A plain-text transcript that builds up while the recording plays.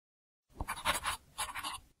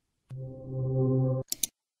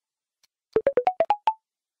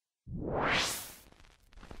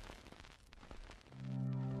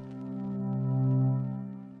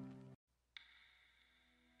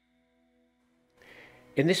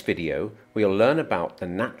In this video, we'll learn about the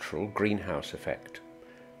natural greenhouse effect.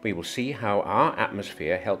 We will see how our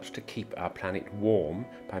atmosphere helps to keep our planet warm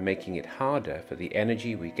by making it harder for the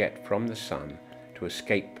energy we get from the sun to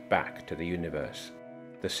escape back to the universe.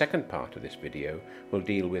 The second part of this video will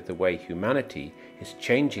deal with the way humanity is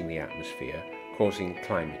changing the atmosphere, causing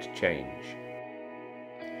climate change.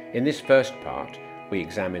 In this first part, we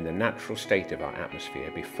examine the natural state of our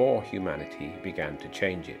atmosphere before humanity began to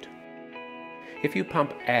change it. If you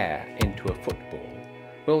pump air into a football,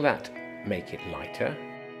 will that make it lighter?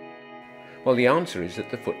 Well, the answer is that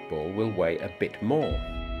the football will weigh a bit more.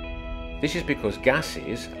 This is because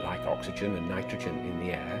gases, like oxygen and nitrogen in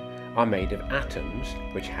the air, are made of atoms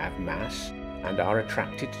which have mass and are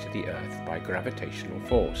attracted to the Earth by gravitational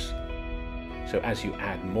force. So as you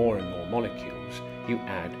add more and more molecules, you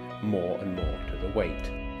add more and more to the weight.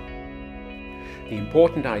 The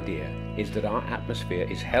important idea is that our atmosphere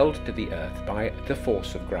is held to the Earth by the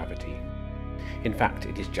force of gravity. In fact,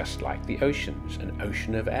 it is just like the oceans, an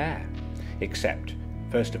ocean of air. Except,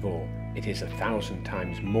 first of all, it is 1,000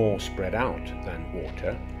 times more spread out than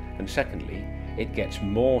water, and secondly, it gets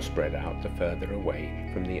more spread out the further away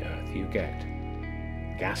from the Earth you get.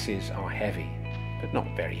 Gases are heavy, but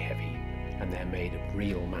not very heavy, and they're made of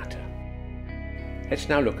real matter. Let's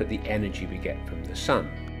now look at the energy we get from the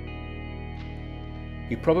sun.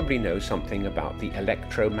 You probably know something about the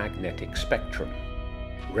electromagnetic spectrum,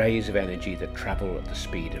 rays of energy that travel at the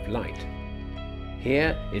speed of light.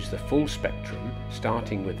 Here is the full spectrum,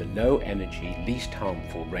 starting with the low energy, least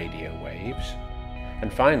harmful radio waves,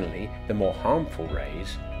 and finally the more harmful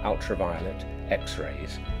rays, ultraviolet,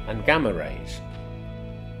 X-rays and gamma rays.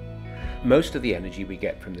 Most of the energy we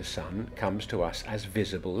get from the sun comes to us as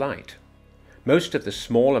visible light. Most of the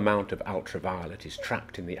small amount of ultraviolet is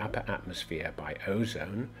trapped in the upper atmosphere by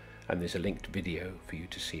ozone, and there's a linked video for you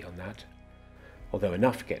to see on that, although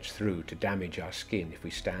enough gets through to damage our skin if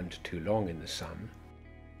we stand too long in the sun.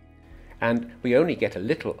 And we only get a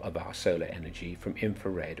little of our solar energy from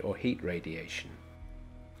infrared or heat radiation.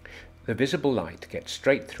 The visible light gets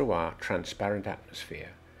straight through our transparent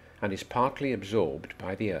atmosphere and is partly absorbed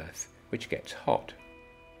by the Earth, which gets hot.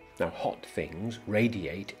 Now, hot things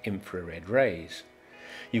radiate infrared rays.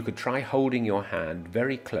 You could try holding your hand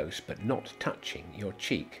very close but not touching your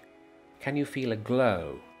cheek. Can you feel a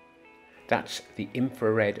glow? That's the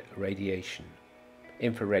infrared radiation.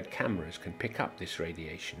 Infrared cameras can pick up this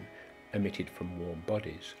radiation emitted from warm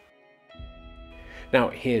bodies. Now,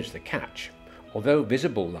 here's the catch. Although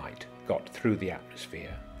visible light got through the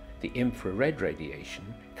atmosphere, the infrared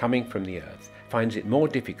radiation coming from the Earth finds it more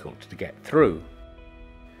difficult to get through.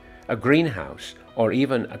 A greenhouse, or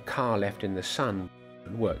even a car left in the sun,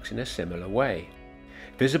 works in a similar way.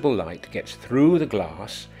 Visible light gets through the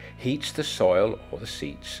glass, heats the soil or the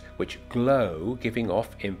seats, which glow, giving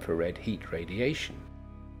off infrared heat radiation.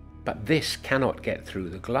 But this cannot get through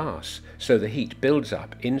the glass, so the heat builds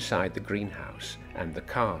up inside the greenhouse and the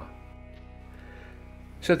car.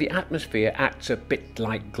 So the atmosphere acts a bit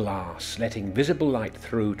like glass, letting visible light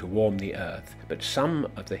through to warm the Earth, but some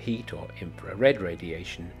of the heat or infrared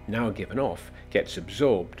radiation now given off gets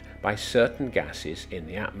absorbed by certain gases in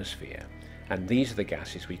the atmosphere, and these are the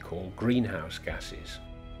gases we call greenhouse gases.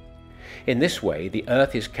 In this way, the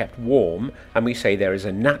Earth is kept warm, and we say there is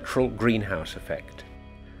a natural greenhouse effect.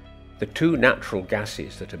 The two natural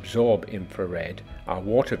gases that absorb infrared are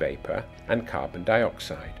water vapor and carbon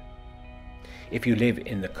dioxide. If you live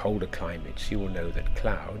in the colder climates, you will know that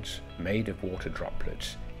clouds, made of water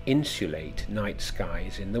droplets, insulate night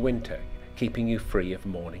skies in the winter, keeping you free of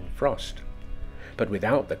morning frost. But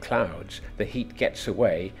without the clouds, the heat gets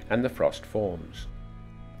away and the frost forms.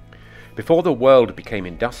 Before the world became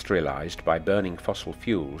industrialized by burning fossil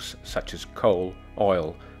fuels such as coal,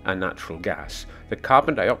 oil, and natural gas, the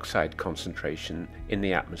carbon dioxide concentration in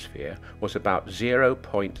the atmosphere was about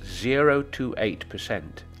 0.028%,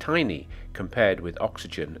 tiny compared with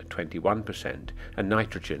oxygen at 21% and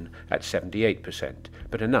nitrogen at 78%,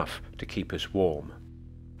 but enough to keep us warm.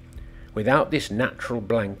 Without this natural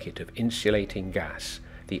blanket of insulating gas,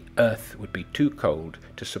 the Earth would be too cold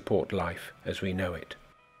to support life as we know it.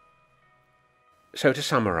 So to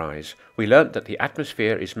summarize, we learnt that the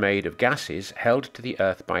atmosphere is made of gases held to the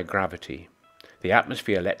Earth by gravity. The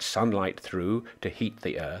atmosphere lets sunlight through to heat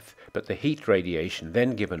the Earth, but the heat radiation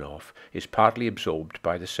then given off is partly absorbed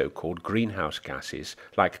by the so-called greenhouse gases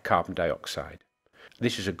like carbon dioxide.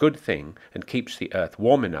 This is a good thing and keeps the Earth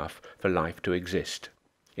warm enough for life to exist.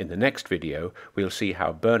 In the next video, we'll see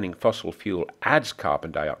how burning fossil fuel adds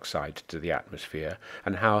carbon dioxide to the atmosphere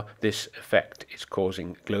and how this effect is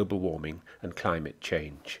causing global warming and climate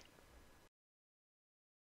change.